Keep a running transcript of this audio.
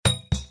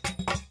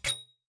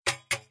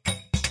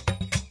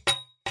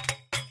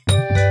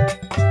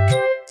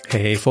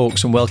Hey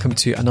folks, and welcome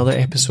to another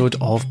episode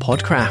of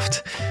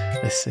Podcraft.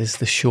 This is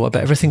the show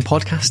about everything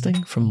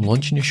podcasting, from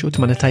launching your show to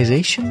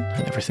monetization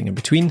and everything in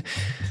between.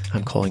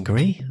 I'm Colin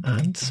Gray,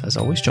 and as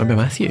always, joined by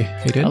Matthew.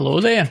 How you doing? Hello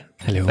there.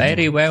 Hello.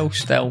 Very well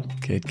still.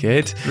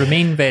 Good.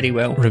 Remain very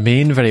well.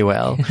 Remain very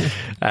well.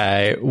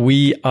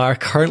 We are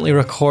currently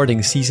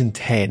recording season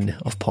 10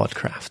 of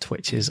Podcraft,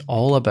 which is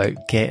all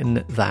about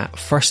getting that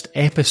first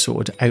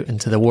episode out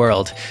into the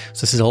world.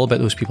 So this is all about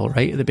those people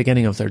right at the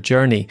beginning of their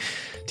journey,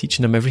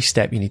 teaching them every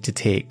step you need to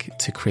take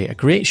to create a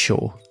great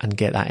show and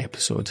get that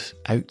episode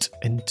out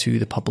into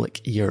the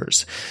public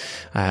ears.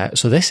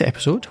 So this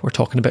episode, we're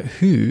talking about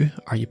who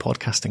are you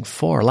podcasting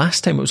for?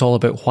 Last time it was all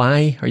about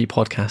why are you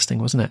podcasting,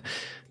 wasn't it?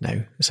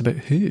 Now it's about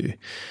who.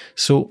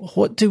 So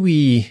what do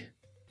we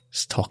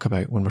talk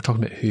about when we're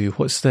talking about who?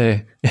 What's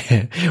the,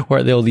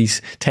 what are all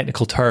these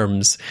technical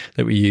terms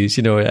that we use?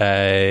 You know,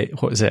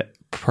 what is it?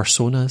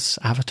 Personas,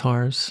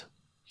 avatars?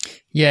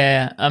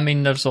 Yeah, I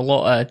mean, there's a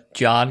lot of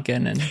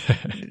jargon and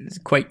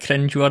quite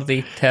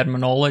cringeworthy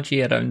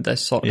terminology around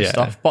this sort of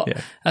stuff.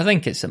 But I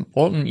think it's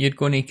important. You're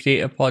going to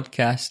create a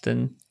podcast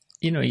and,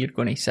 you know, you're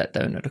going to sit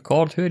down and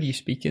record. Who are you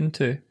speaking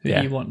to? Who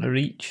do you want to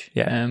reach?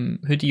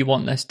 Who do you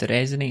want this to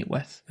resonate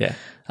with?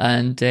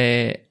 And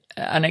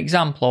an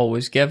example I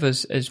always give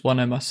is one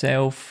of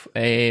myself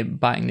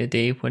back in the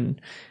day when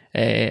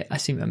I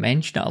seem to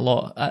mention it a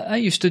lot. I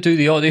used to do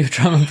the audio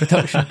drama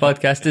production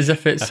podcast as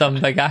if it's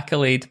some big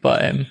accolade,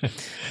 but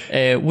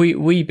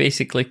we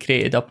basically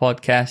created a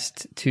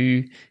podcast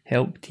to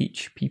help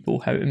teach people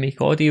how to make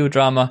audio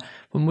drama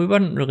when we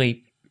weren't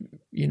really,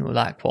 you know,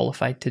 that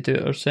qualified to do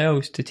it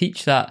ourselves, to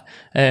teach that.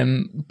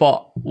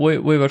 But we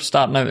were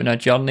starting out on a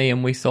journey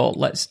and we thought,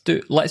 let's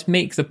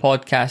make the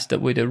podcast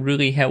that would have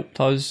really helped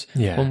us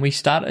when we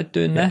started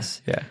doing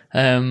this.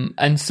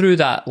 And through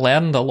that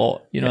learned a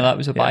lot, you know, that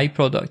was a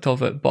byproduct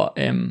of it. But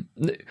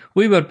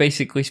we were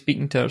basically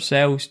speaking to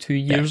ourselves 2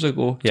 years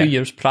ago, 2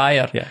 years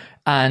prior.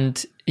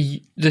 And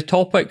the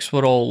topics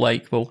were all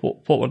like, well,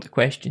 what were the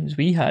questions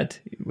we had?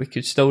 We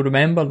could still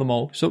remember them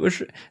all. So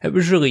it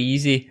was really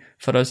easy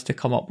for us to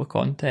come up with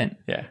content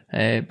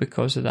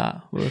because of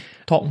that. We were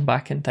talking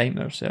back in time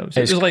ourselves.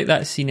 It was like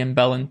that scene in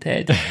Bill and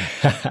Ted.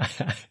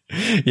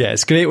 Yeah,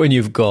 it's great when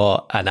you've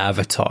got an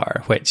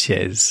avatar, which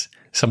is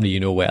somebody you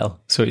know well.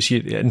 So it's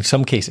you. In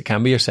some case, it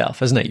can be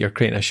yourself, isn't it? You're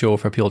creating a show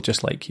for people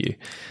just like you.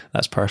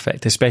 That's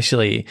perfect,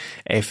 especially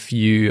if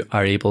you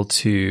are able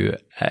to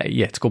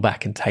go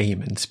back in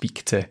time and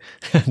speak to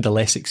the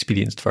less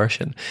experienced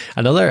version.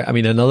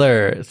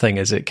 Another thing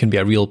is it can be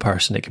a real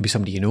person. It can be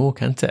somebody you know,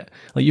 can't it?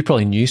 Like you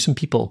probably knew some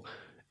people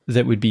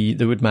that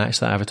would match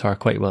that avatar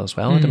quite well as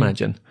well, I'd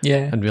imagine.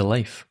 Yeah. In real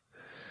life.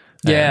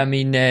 Yeah, I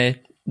mean,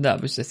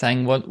 that was the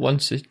thing.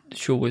 Once the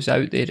show was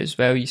out there as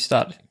well, you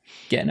start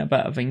getting a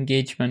bit of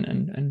engagement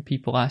and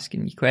people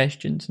asking you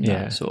questions and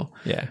that. So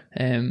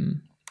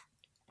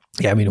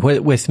I mean,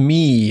 with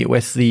me,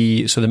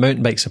 the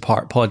Mountain Bikes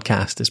Apart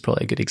podcast is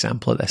probably a good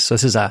example of this. So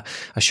this is a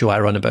show I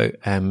run about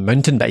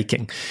mountain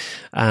biking,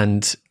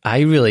 and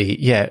I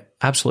really,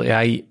 absolutely.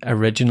 I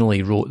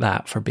originally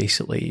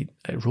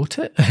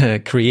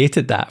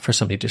created that for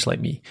somebody just like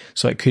me.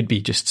 So it could be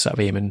just sort of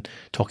aiming,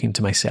 talking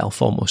to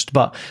myself almost.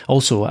 But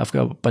also I've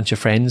got a bunch of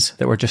friends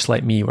that were just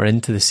like me. We're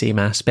into the same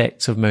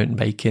aspects of mountain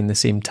biking, the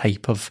same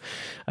type of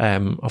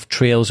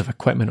trails, of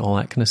equipment, all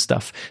that kind of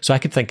stuff. So I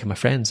could think of my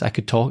friends. I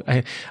could talk.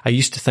 I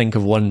used to think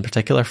of one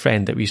particular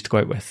friend that we used to go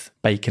out with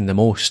biking the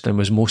most and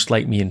was most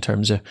like me in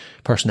terms of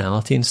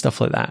personality and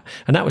stuff like that.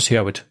 And that was who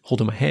I would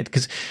hold in my head.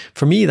 Because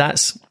for me,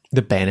 that's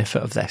the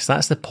benefit of this.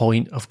 That's the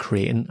point of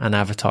creating an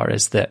avatar,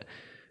 is that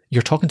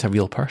you're talking to a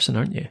real person,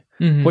 aren't you?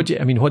 Mm-hmm.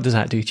 What does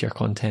that do to your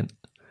content?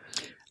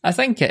 I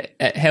think it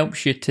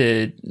helps you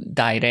to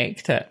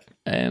direct it.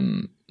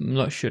 I'm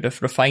not sure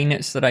if refine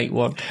it's the right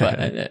word, but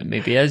it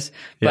maybe is.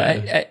 But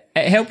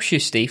it helps you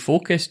stay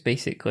focused,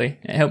 basically.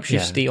 It helps you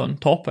stay on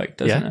topic,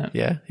 doesn't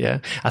it? Yeah.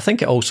 I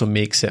think it also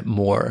makes it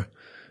more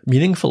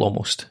meaningful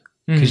almost.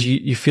 Because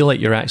you feel like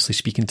you're actually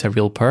speaking to a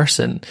real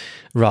person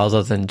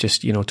rather than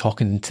just, you know,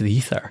 talking into the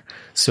ether.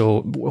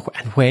 So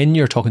when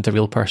you're talking to a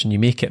real person, you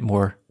make it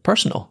more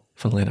personal,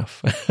 funnily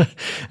enough,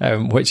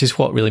 which is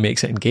what really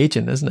makes it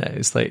engaging, isn't it?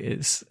 It's like,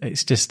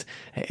 it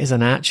is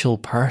an actual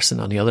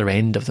person on the other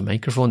end of the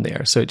microphone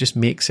there. So it just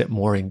makes it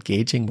more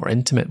engaging, more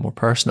intimate, more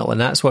personal.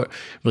 And that's what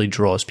really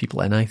draws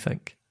people in, I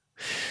think.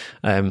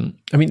 I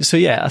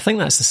think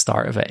that's the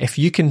start of it. If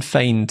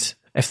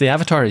the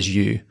avatar is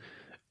you,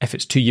 if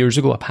it's 2 years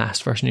ago, a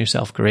past version of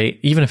yourself, great.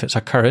 Even if it's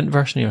a current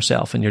version of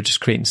yourself and you're just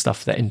creating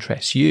stuff that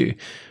interests you,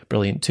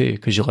 brilliant too,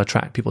 because you'll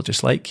attract people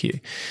just like you.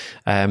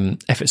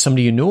 If it's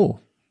somebody you know,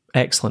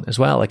 excellent as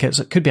well. Like it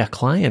could be a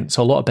client.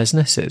 So a lot of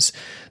businesses,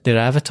 their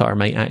avatar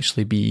might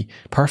actually be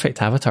perfect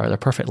avatar. Their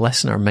perfect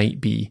listener might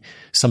be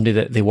somebody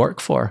that they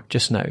work for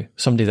just now,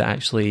 somebody that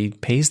actually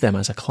pays them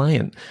as a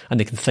client,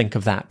 and they can think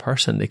of that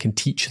person. They can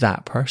teach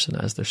that person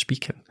as they're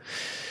speaking.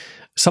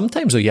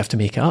 Sometimes, though, you have to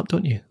make it up,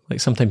 don't you?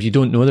 Like, sometimes you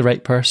don't know the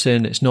right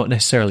person. It's not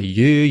necessarily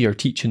you. You're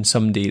teaching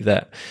somebody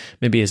that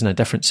maybe is in a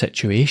different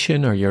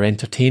situation, or you're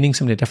entertaining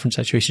somebody in a different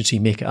situation, so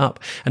you make it up.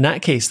 In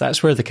that case,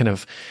 that's where the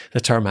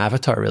term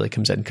avatar really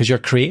comes in, because you're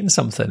creating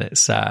something.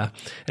 It's a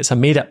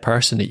made-up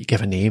person that you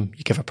give a name,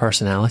 you give a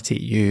personality,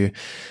 you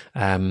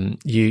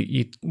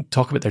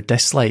talk about their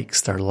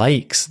dislikes, their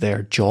likes,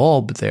 their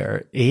job,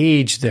 their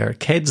age, their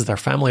kids, their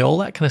family, all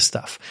that kind of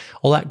stuff.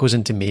 All that goes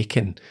into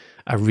making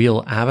a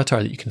real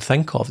avatar that you can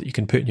think of, that you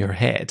can put in your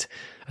head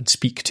and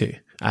speak to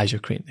as you're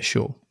creating the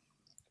show.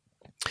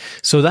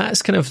 So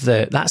that's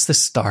that's the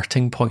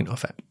starting point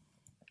of it.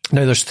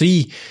 Now, there's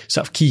 3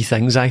 sort of key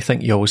things I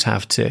think you always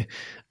have to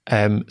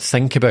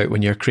think about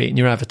when you're creating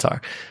your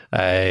avatar.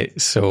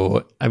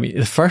 So, I mean,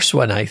 the first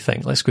one, I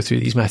think, let's go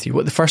through these,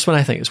 Matthew. The first one,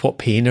 I think, is what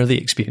pain are they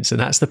experiencing?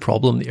 That's the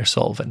problem that you're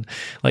solving.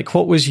 Like,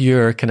 what was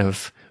your kind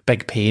of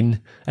big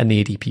pain in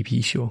the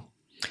ADPP show?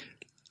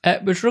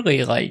 It was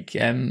really like,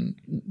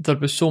 there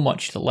was so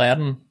much to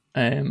learn,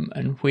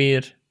 and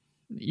where,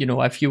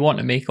 if you want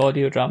to make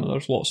audio drama,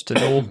 there's lots to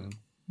know.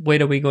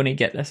 Where are we going to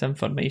get this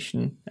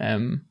information?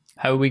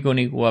 How are we going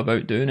to go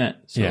about doing it?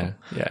 So,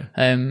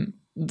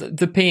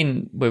 the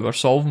pain we were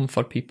solving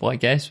for people, I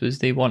guess, was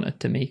they wanted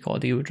to make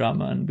audio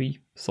drama, and we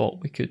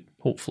thought we could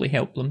hopefully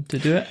help them to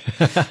do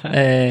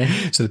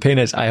it. So the pain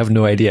is, I have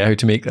no idea how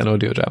to make an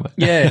audio drama.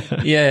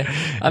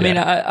 I mean,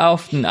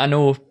 I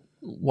know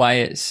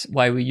why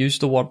we use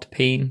the word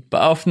pain,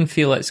 but I often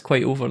feel it's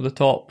quite over the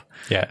top.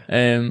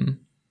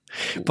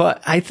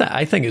 But I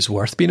think it's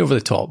worth being over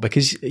the top,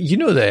 because you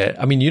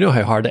know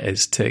how hard it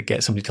is to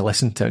get somebody to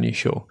listen to a new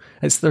show.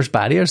 There's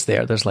barriers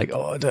there. There's like,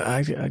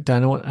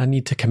 I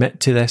need to commit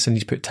to this. I need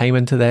to put time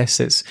into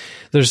this.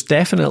 There's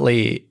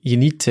definitely, you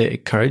need to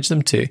encourage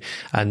them to.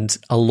 And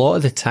a lot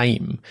of the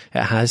time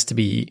it has to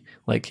be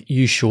like,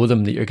 you show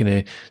them that you're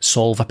going to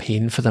solve a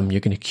pain for them.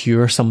 You're going to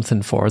cure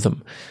something for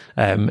them.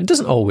 It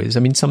doesn't always. I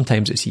mean,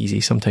 sometimes it's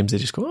easy. Sometimes they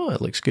just go, oh,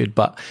 it looks good.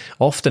 But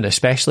often,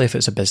 especially if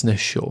it's a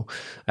business show,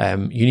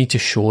 you need to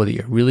show that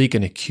you're really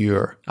going to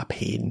cure a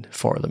pain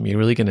for them. You're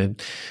really going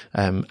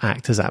to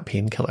act as that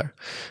painkiller.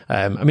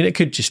 I mean, it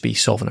could just be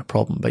solving a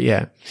problem, but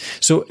yeah.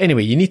 So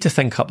anyway, you need to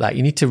think up that.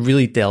 You need to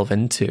really delve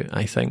into,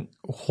 I think,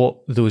 what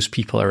those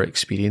people are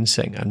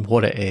experiencing and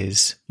what it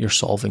is you're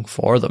solving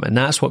for them. And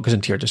that's what goes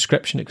into your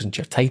description, it goes into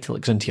your title,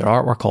 it goes into your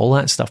artwork, all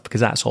that stuff,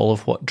 because that's all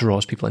of what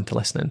draws people into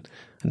listening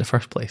in the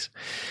first place.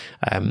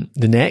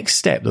 The next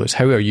step, though, is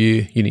how are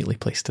you uniquely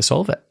placed to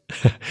solve it?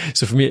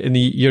 So for me, in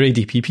your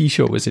ADPP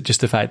show, was it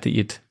just the fact that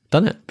you'd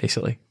done it,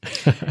 basically?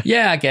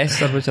 Yeah, I guess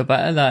there was a bit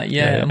of that,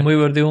 and we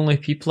were the only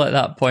people at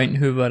that point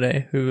who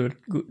were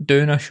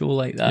doing a show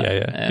like that.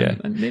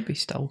 And maybe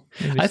still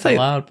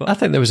are. But I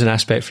think there was an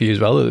aspect for you as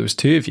well, though. There was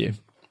 2 of you.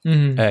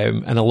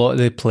 And a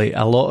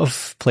lot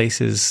of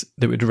places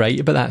that would write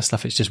about that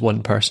stuff, it's just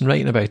one person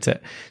writing about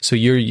it. So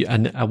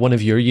one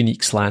of your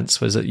unique slants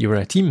was that you were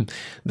a team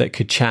that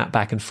could chat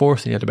back and forth,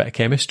 and you had a bit of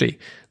chemistry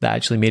that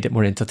actually made it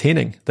more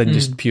entertaining than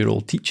just pure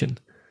old teaching.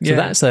 So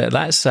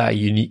that's a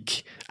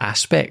unique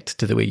aspect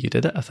to the way you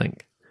did it, I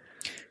think.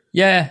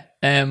 Yeah,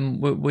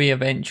 we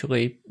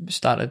eventually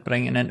started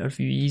bringing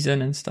interviewees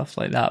in and stuff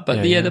like that.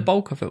 But the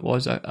bulk of it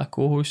was a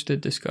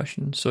co-hosted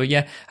discussion. So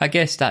yeah, I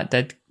guess that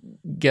did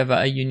give it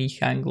a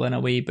unique angle in a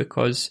way,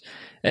 because,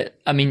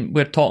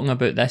 we're talking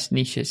about this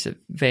niche. It's a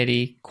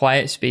very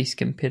quiet space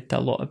compared to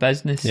a lot of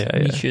business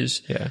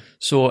niches.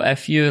 So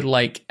if you're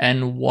like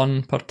in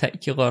one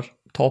particular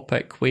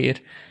topic where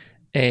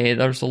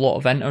there's a lot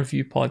of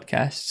interview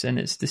podcasts and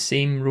it's the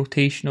same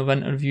rotation of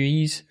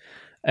interviewees,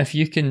 if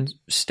you can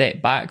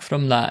step back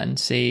from that and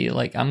say,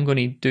 like, I'm going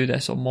to do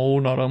this on my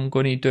own, or I'm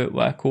going to do it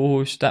with a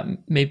co-host, that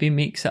maybe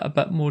makes it a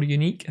bit more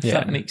unique, if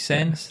that makes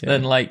sense,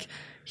 than like,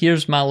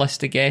 here's my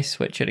list of guests,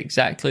 which are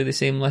exactly the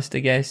same list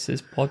of guests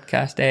as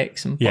podcast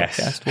X and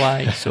podcast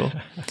Y. So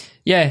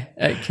yeah,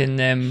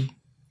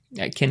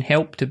 it can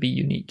help to be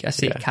unique. I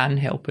say it can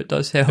help. It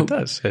does help. It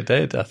does. It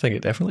did. I think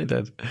it definitely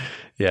did.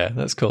 Yeah,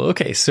 that's cool.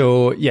 Okay,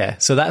 so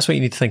that's what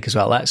you need to think as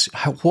well. That's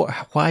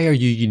why are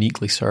you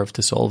uniquely served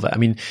to solve it? I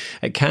mean,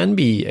 it can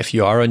be, if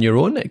you are on your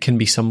own, it can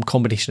be some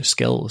combination of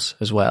skills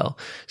as well.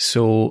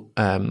 So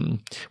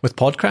with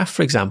Podcraft,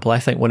 for example, I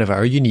think one of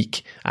our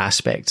unique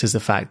aspects is the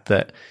fact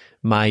that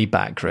my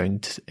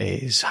background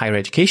is higher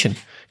education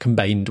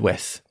combined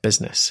with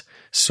business.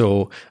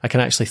 So I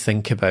can actually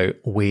think about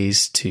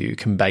ways to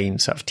combine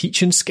sort of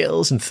teaching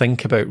skills and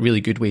think about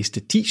really good ways to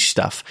teach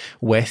stuff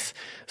with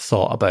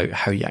thought about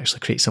how you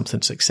actually create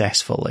something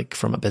successful, like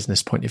from a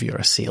business point of view or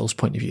a sales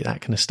point of view,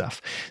 that kind of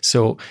stuff.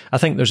 So I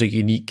think there's a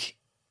unique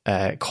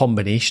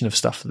combination of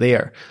stuff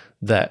there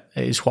that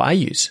is what I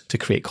use to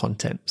create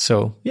content.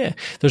 So yeah,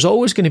 there's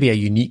always going to be a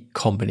unique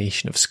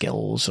combination of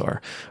skills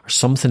or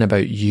something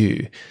about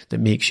you that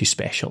makes you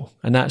special.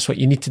 And that's what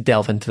you need to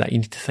delve into that. You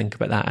need to think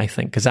about that, I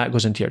think, because that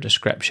goes into your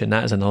description.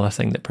 That is another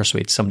thing that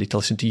persuades somebody to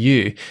listen to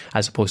you,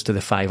 as opposed to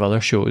the 5 other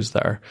shows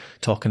that are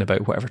talking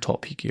about whatever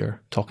topic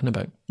you're talking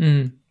about.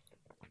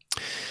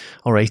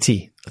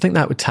 Alrighty. I think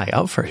that would tie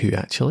up for who,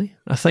 actually.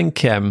 I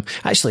think,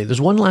 actually, there's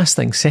one last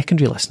thing,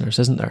 secondary listeners,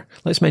 isn't there?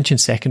 Let's mention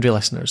secondary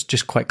listeners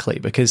just quickly,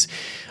 because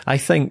I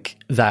think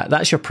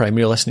that's your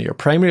primary listener. Your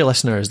primary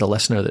listener is the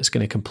listener that's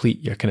going to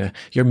complete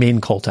your main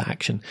call to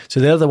action. So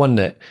they're the one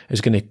that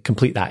is going to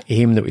complete that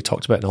aim that we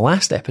talked about in the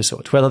last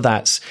episode, whether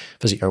that's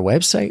visit your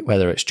website,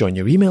 whether it's join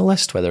your email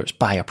list, whether it's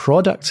buy a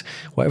product,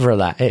 whatever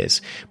that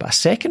is. But a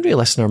secondary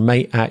listener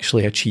might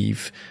actually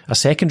achieve a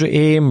secondary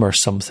aim or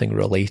something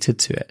related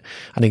to it.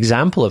 An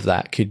example of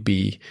that could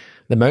be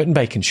the mountain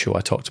biking show I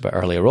talked about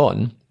earlier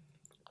on.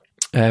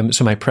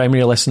 So my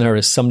primary listener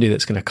is somebody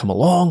that's going to come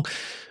along,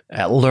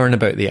 learn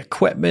about the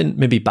equipment,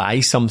 maybe buy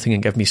something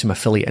and give me some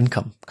affiliate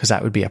income, because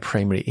that would be a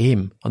primary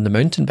aim on the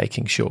mountain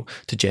biking show,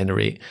 to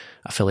generate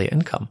affiliate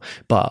income.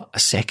 But a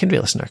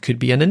secondary listener could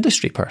be an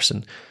industry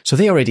person. So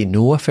they already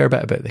know a fair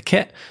bit about the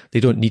kit. They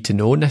don't need to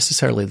know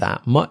necessarily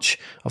that much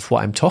of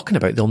what I'm talking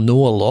about. They'll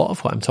know a lot of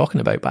what I'm talking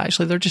about, but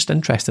actually they're just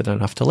interested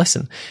enough to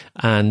listen.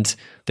 And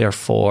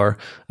therefore,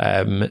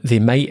 they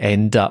might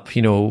end up,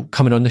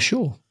 coming on the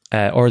show.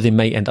 Or they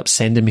might end up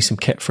sending me some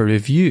kit for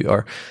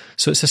review.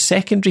 So it's a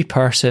secondary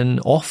person,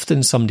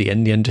 often somebody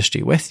in the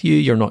industry with you.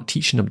 You're not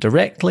teaching them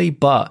directly,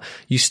 but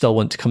you still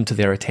want to come to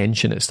their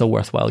attention. It's still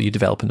worthwhile you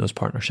developing those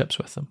partnerships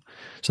with them.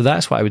 So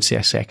that's what I would say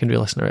a secondary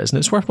listener is. And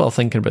it's worthwhile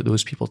thinking about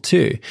those people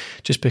too,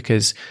 just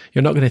because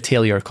you're not going to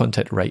tailor your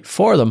content right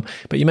for them,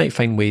 but you might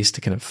find ways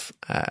to kind of,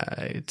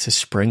 to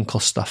sprinkle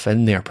stuff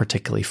in there,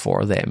 particularly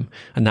for them.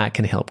 And that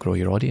can help grow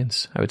your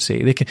audience, I would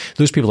say.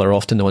 Those people are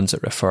often the ones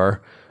that refer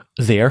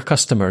their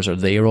customers or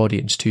their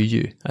audience to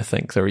you. I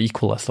think they're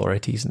equal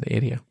authorities in the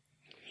area.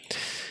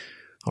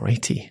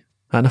 Alrighty.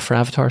 Enough for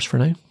avatars for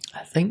now?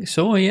 I think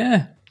so,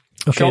 yeah.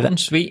 Okay, short and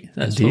sweet.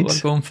 That's indeed, what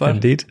we're going for.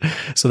 Indeed.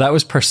 So that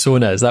was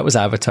personas. That was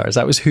avatars.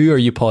 That was who are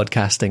you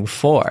podcasting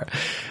for?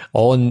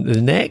 On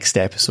the next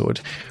episode,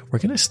 we're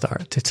going to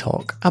start to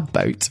talk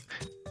about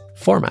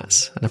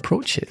formats and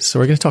approaches. So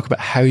we're going to talk about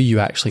how you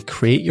actually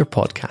create your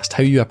podcast,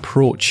 how you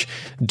approach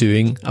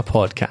doing a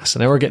podcast.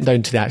 And now we're getting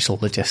down to the actual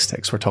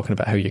logistics. We're talking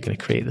about how you're going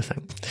to create the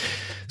thing.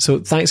 So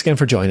thanks again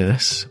for joining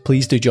us.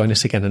 Please do join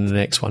us again in the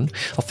next one.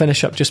 I'll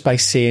finish up just by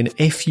saying,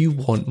 if you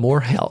want more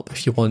help,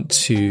 if you want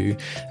to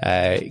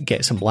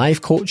get some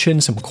live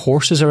coaching, some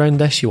courses around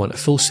this, you want a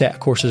full set of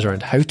courses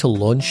around how to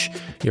launch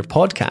your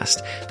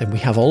podcast, then we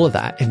have all of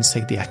that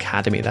inside the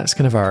Academy. That's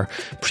kind of our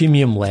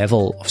premium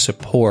level of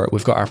support.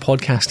 We've got our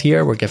podcast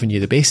here. We're giving you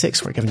the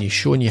basics. We're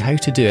showing you how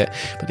to do it.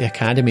 But the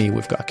Academy,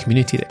 we've got a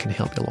community that can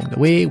help you along the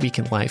way. We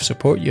can live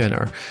support you in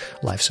our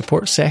live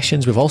support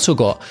sessions. We've also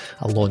got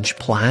a launch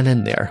plan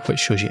in there, which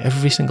shows you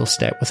every single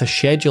step with a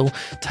schedule,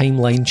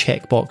 timeline,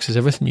 checkboxes,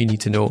 everything you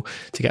need to know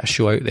to get a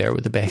show out there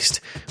with the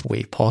best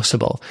way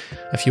possible.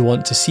 If you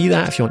want to see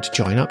that, if you want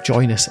to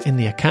join us in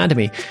the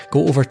Academy,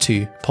 go over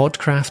to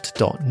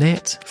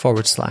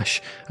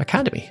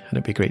podcraft.net/academy, and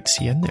it'd be great to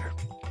see you in there.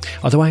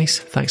 Otherwise,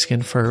 thanks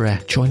again for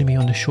joining me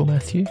on the show,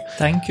 Matthew.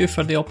 Thank you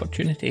for the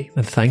opportunity.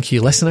 And thank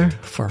you, listener,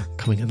 for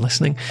coming and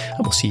listening.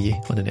 And we'll see you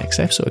on the next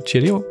episode.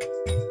 Cheerio.